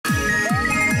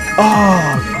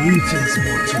Greetings,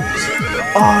 mortals.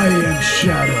 I am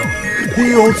Shadow, the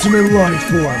ultimate life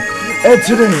form, and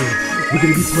today we're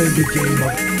gonna be playing the game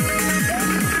of...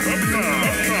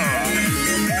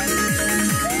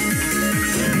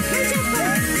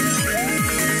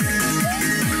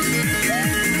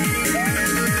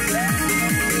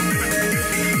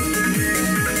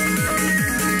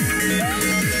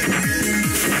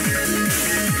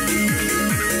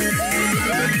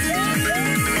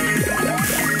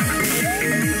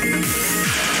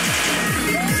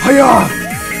 Hiya!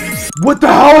 What the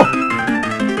hell?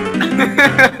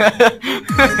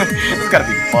 It's gotta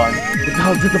be fun. What the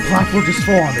hell did the platform just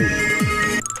fall on me?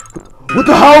 What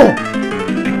the hell?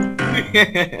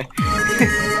 Okay,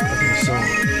 so...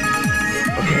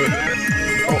 Okay...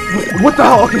 Oh, what the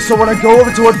hell? Okay, so when I go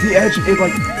over towards the edge, it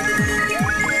like...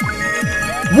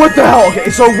 What the hell? Okay,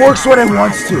 so it works when it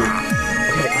wants to.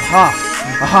 Okay, aha!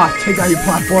 Aha! Take out your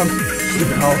platform.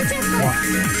 Stupid hell.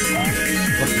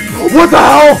 What the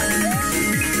hell?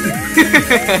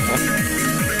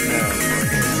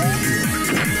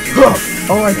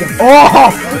 Oh my god.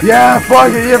 Oh! Yeah,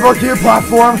 fuck it. Yeah, fuck your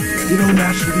platform. You don't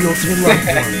match for the ultimate life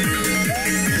form.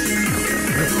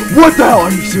 What the hell?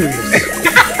 Are you serious?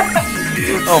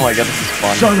 Oh my god, this is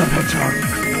fun. Shut up, Hedgehog.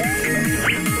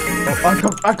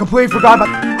 Oh, I completely forgot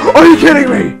about... Are you kidding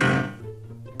me?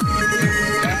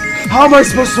 How am I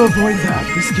supposed to avoid that?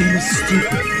 This game is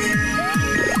stupid.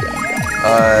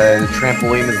 The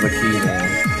trampoline is the key, man.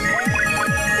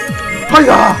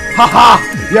 Hiya! Haha!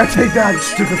 Yeah, take that, you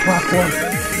stupid platform.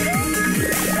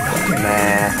 Okay,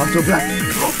 Nah. I'll go back.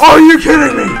 Are you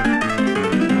kidding me?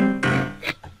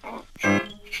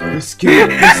 This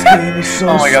game is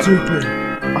so stupid.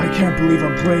 I can't believe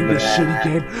I'm playing this shitty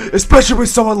game, especially with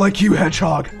someone like you,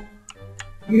 Hedgehog.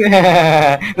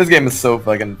 This game is so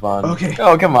fucking fun. Okay.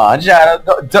 Oh, come on,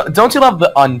 Shadow. Don't you love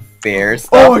the unfair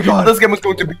stuff? Oh my god. This game was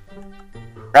going to be...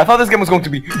 I thought this game was going to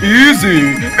be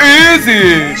easy!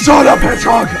 Easy! Shut up,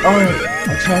 Hedgehog! Alright,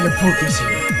 I'm trying to focus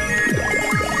here.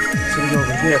 So we go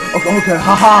over there. Okay,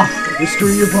 haha! You're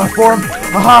screwing your platform.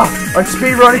 Haha! Alright,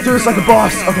 speed running through this like a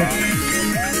boss. Okay.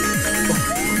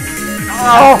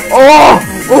 Oh!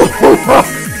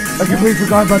 I completely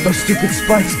forgot about those stupid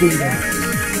spikes being there.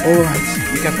 Alright.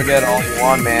 You can forget all you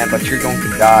want, man, but you're going to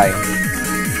die.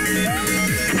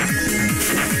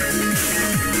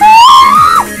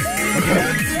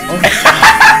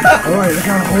 Alright, I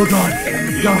gotta hold on.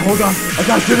 You gotta hold on. I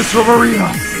gotta do this for Maria.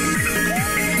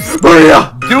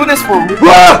 Maria! Do this for...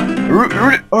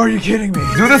 Are you kidding me?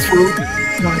 Do this for...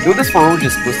 Do this for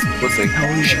Rages pussy.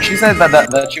 Yeah. She said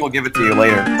that she will give it to you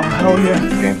later. Oh, hell yeah.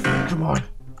 Okay. Come on.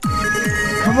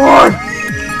 Come on!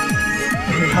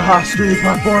 Okay, haha, screw your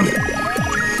platform.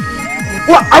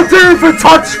 What? I didn't even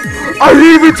touch! I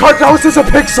didn't even touch! That was just a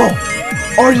pixel!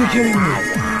 Are you kidding me?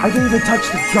 I didn't even touch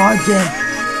the goddamn...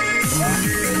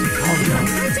 Calm down.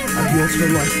 I'm the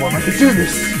ultimate life form. I can do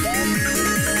this!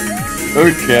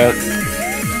 Okay.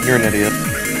 You're an idiot.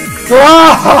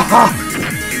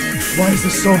 Why is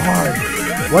this so hard?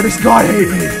 Why does God hate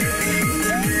me?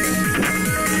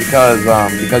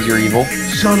 Because you're evil.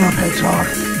 Shut up, Hedgehog.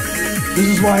 This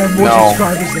is why I have more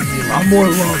subscribers than you. I'm more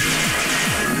loved.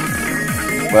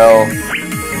 Well,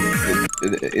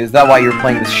 is that why you're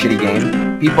playing this shitty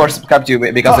game? People are subscribed to you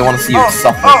because they want to see you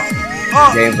suffer.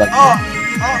 Games like that.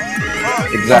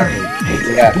 Exactly.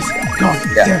 Hey, this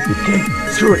goddamn game.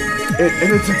 Screw it.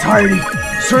 In its entirety.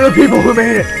 Screw the people who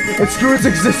made it. And screw its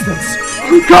existence.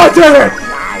 God damn it!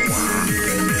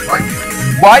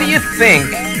 Why do you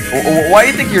think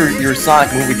your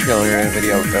Sonic movie trailer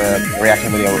video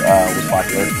reaction video was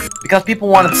popular? Because people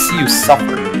wanted to see you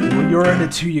suffer. Well, you're in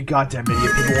it too, you goddamn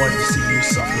idiot. People wanted to see you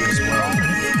suffer as well.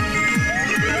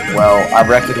 Well, I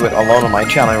reacted to it alone on my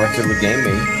channel. I reacted with Game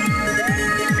Me.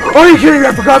 Are you kidding me?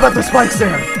 I forgot about the spikes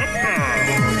there.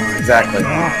 Exactly.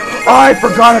 I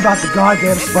forgot about the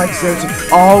goddamn spikes there.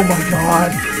 Oh my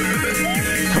god.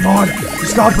 Come on.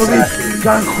 Just gotta believe.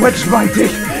 Gotta quench my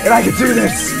dick. And I can do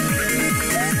this.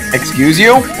 Excuse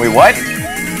you? Wait, what?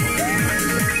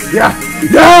 Yeah.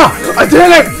 Yeah! I did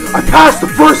it! I passed the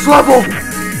first level!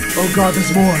 Oh god,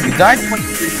 there's more. You died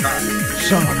 23 times.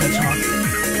 Shut up, Hedgehog.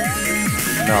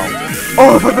 No.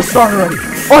 Oh, I put the start already.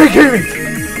 Are you kidding me?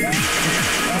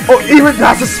 Oh, even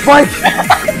that's a spike!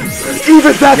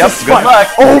 Even that's a spike! Good luck.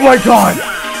 Oh my god!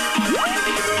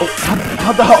 Oh,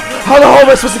 how the hell am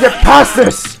I supposed to get past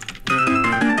this?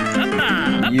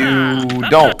 You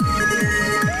don't.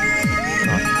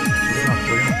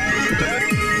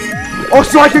 Oh,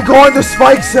 so I can go on the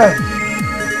spikes then!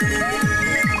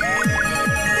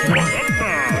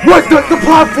 What? The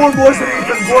platform wasn't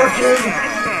even working?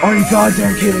 Are you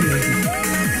goddamn kidding me?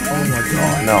 Oh my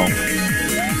god. No.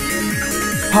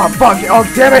 Oh, fuck. Oh,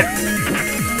 damn it.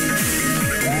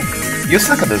 You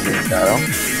suck at this game, Shadow.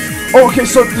 Oh, okay,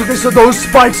 so those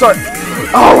spikes are...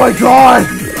 Oh my god!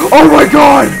 Oh my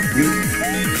god!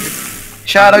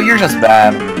 Shadow, you're just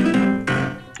bad.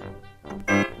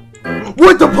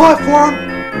 What, the platform?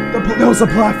 There was a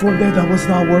platform there that was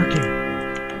not working.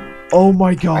 Oh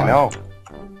my god. I know.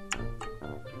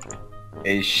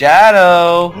 Hey,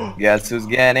 Shadow! Guess who's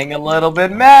getting a little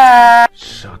bit mad?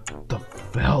 Shut the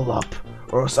hell up,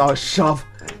 or else I'll shove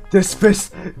this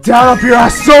fist down up your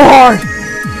ass so hard!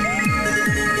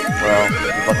 Well,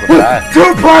 good luck with that.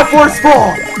 2 platforms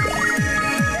fall!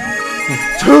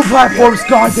 2 platforms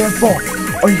goddamn fall!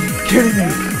 Are you kidding me?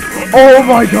 Oh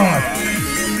my god!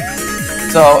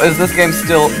 So, is this game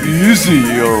still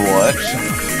easy or what?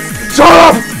 Shut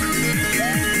up!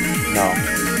 No.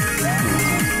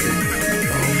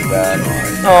 Bad.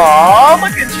 Aww,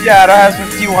 look at Shadow has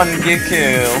 51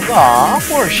 kills. Aw,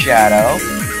 poor Shadow.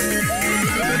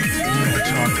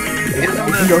 If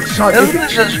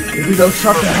you don't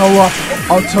shut the hell up,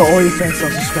 I'll tell all your fans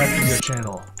I'll subscribe to your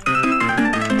channel.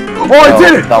 Oh, I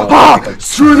did it! Ha!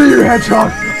 Screw you,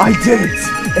 Hedgehog! I did it!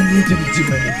 And you didn't do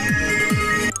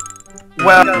anything.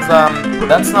 Well,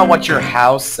 that's not what your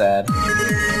house said.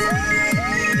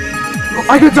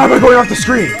 I can die by going off the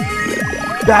screen!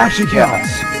 That actually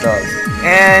counts. Yeah, it does.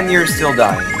 And you're still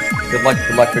dying. Good luck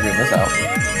figuring this out.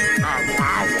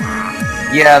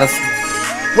 Yeah, that's...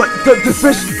 What? The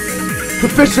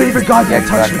fish didn't even goddamn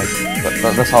touch me.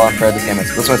 That's how unfair this game is.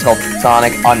 That's why it's called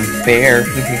Sonic Unfair.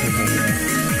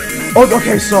 Oh,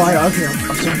 okay, so I'm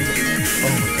starting to get...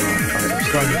 Oh my god, alright, I'm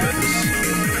starting to get this.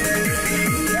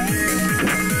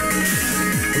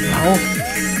 What the hell?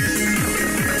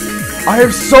 I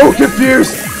am so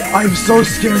confused! I am so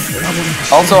scared.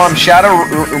 Also, Shadow,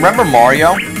 remember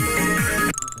Mario?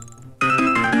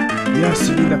 Yes,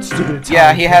 you mean that stupid Italian.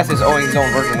 Yeah, he has his own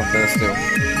version of this too.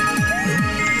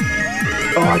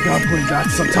 Oh, I gotta play that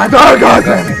sometime. Oh god,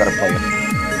 damn You it! gotta play it.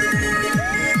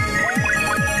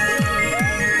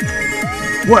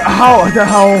 What? How the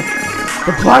hell?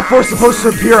 The platform's supposed to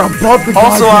appear above the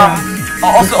Also,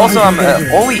 goddamn.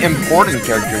 only important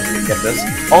characters can get this.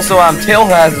 Also, Tail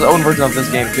has his own version of this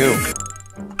game too.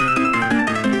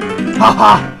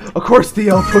 Haha! Of course the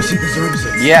pussy deserves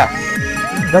it. Yeah.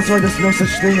 That's why there's no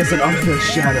such thing as an unfair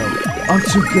Shadow. I'm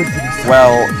too good for these.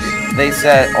 Well, they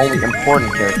said only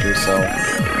important characters, so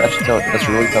that should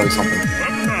really tell you something.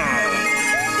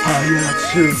 Oh yeah, that's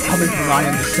true. Coming from I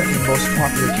am the second most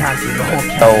popular character in the whole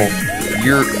canon. So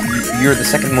you're the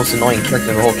second most annoying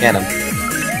character in the whole canon.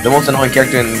 The most annoying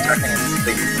character in the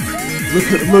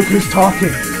Look who's talking.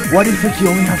 Why do you think you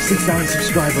only have 6,000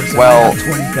 subscribers and Well, I have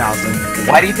 20,000?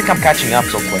 Why do you think I'm catching up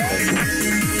so quickly?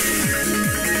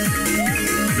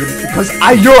 Because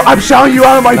I'm shouting you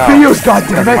out of my videos,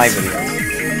 goddammit! My videos.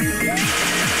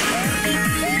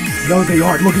 No, they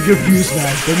aren't. Look at your views,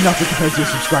 man. They're nothing compared to your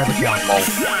subscriber count.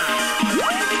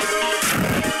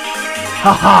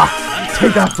 Haha!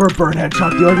 Take that for a burn,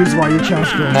 Hedgehog. The only reason why your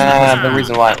channel's growing. Nah, the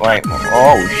reason why. Right.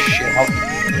 Oh shit.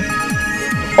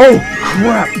 Oh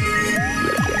crap!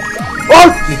 Oh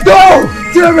no!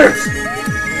 Damn it!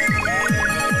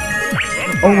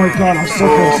 Oh my god, I'm so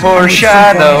close. Poor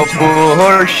Shadow,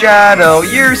 poor Shadow,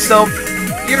 you're so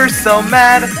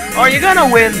mad. Are you gonna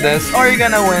win this? Are you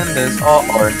gonna win this?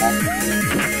 Or not?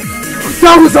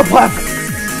 That was a platform!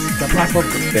 The platform.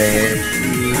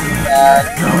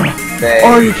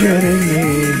 Are you kidding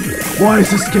me? Why is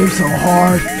this game so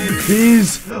hard?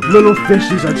 These little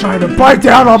fishies are trying to bite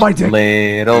down on my dick.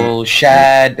 Little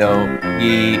Shadow,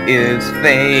 he is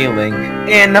failing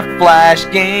in a flash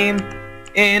game.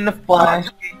 In a flash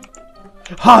game.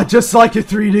 Ha! Just like your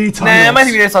 3D titles. Nah, my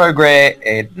 3D titles are great.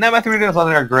 Nah, my 3D titles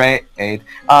are great.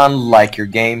 Unlike your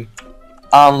game,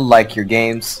 unlike your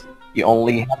games, you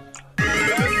only.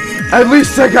 At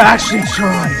least Sega actually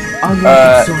tried.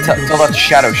 Tell that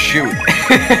Shadow shoot.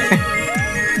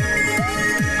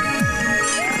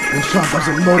 This shot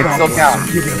doesn't load It out still for counts. us,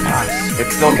 so give it a pass. It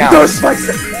still counts. Those spikes.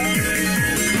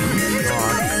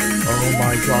 Oh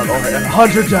my god! Alright, and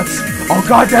 100 deaths. Oh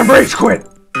goddamn rage quit.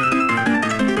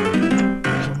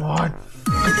 Come on.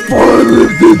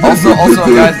 Also,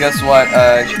 guys, guess what?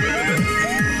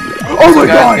 Oh my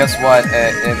god! Guess what?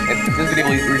 If this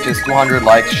video reaches 200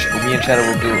 likes, me and Shadow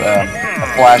will do a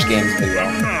Flash Games video.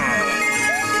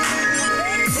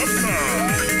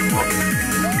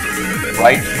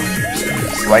 Right?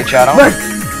 Right, Shadow?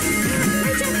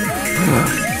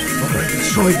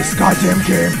 Destroy this goddamn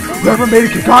game. Whoever made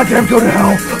it can goddamn go to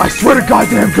hell. I swear to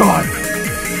goddamn God.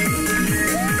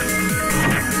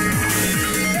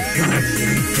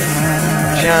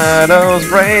 Shadow's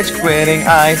rage quitting,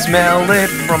 I smell it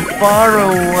from far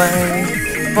away,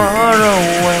 far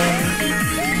away.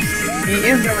 He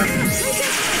is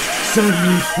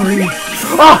 73.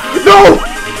 Ah, no!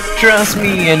 Trust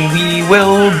me and we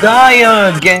will die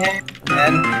again.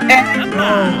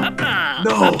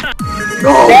 No!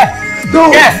 Yes.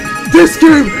 No! Yes. This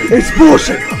game is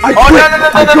bullshit! I quit!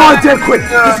 No, I goddamn quit!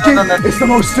 No, This game is the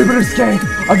most stupidest game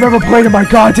I've ever played in my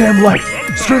goddamn life!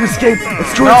 Screw this game! And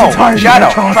screw its entirety!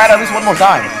 Shadow, try it at least one more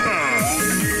time.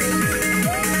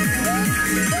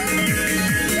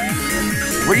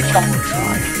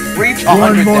 Reach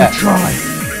 100 more deaths. try!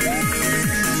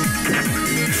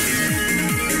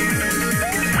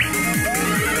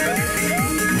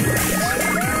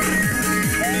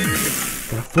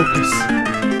 Gotta focus.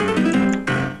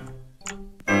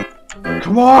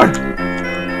 Come on!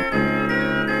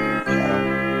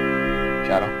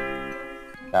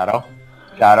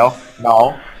 Shadow,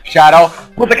 no. Shadow,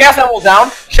 put the gas emerald down.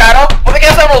 Shadow, put the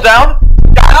gas emerald down.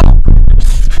 Shadow,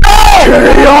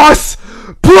 no! Chaos!